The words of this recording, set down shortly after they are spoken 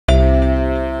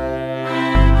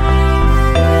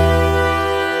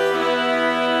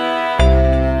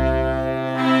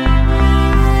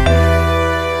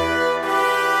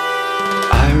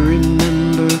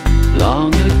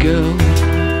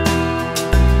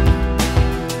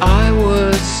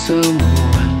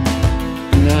someone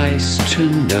nice to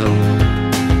know.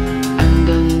 And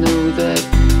I know that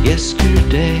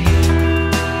yesterday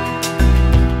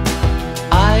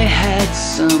I had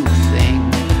something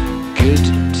good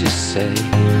to say.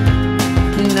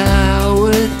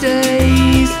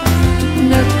 Nowadays,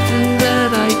 nothing that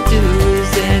I do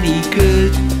is any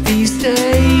good these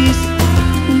days.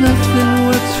 Nothing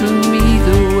works for me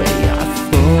the way I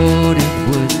thought it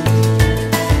would.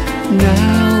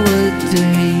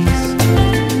 Nowadays,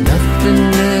 nothing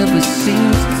ever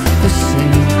seems the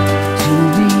same to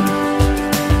me.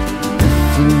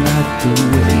 Nothing like the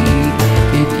way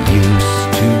it used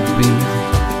to be.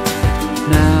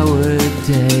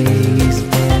 Nowadays,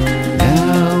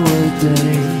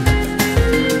 nowadays,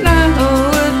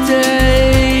 nowadays.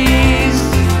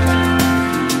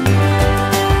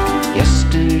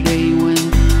 Yesterday when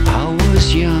I was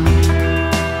young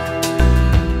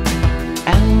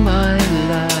and my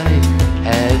life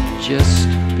had just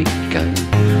begun,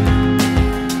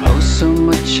 oh, so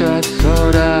much I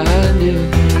thought I knew,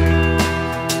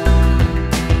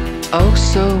 oh,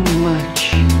 so much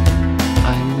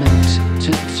I meant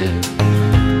to do.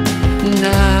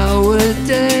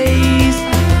 Nowadays,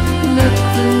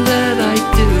 nothing that I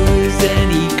do is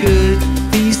any good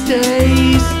these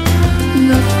days.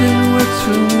 Nothing works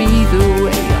for me the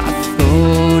way I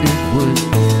thought it would.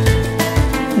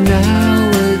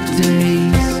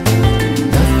 Nowadays,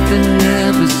 nothing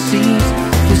ever seems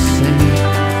the same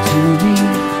to me.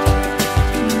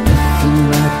 Nothing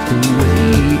like the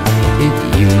way it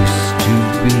used to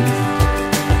be.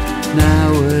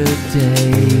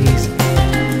 Nowadays,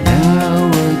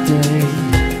 nowadays,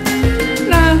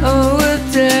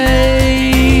 nowadays.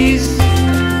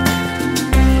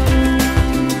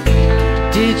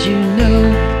 Did you know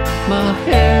my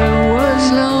hair was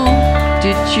long?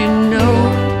 Did you know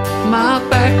my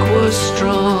back was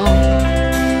strong?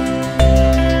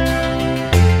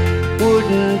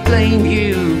 Wouldn't blame you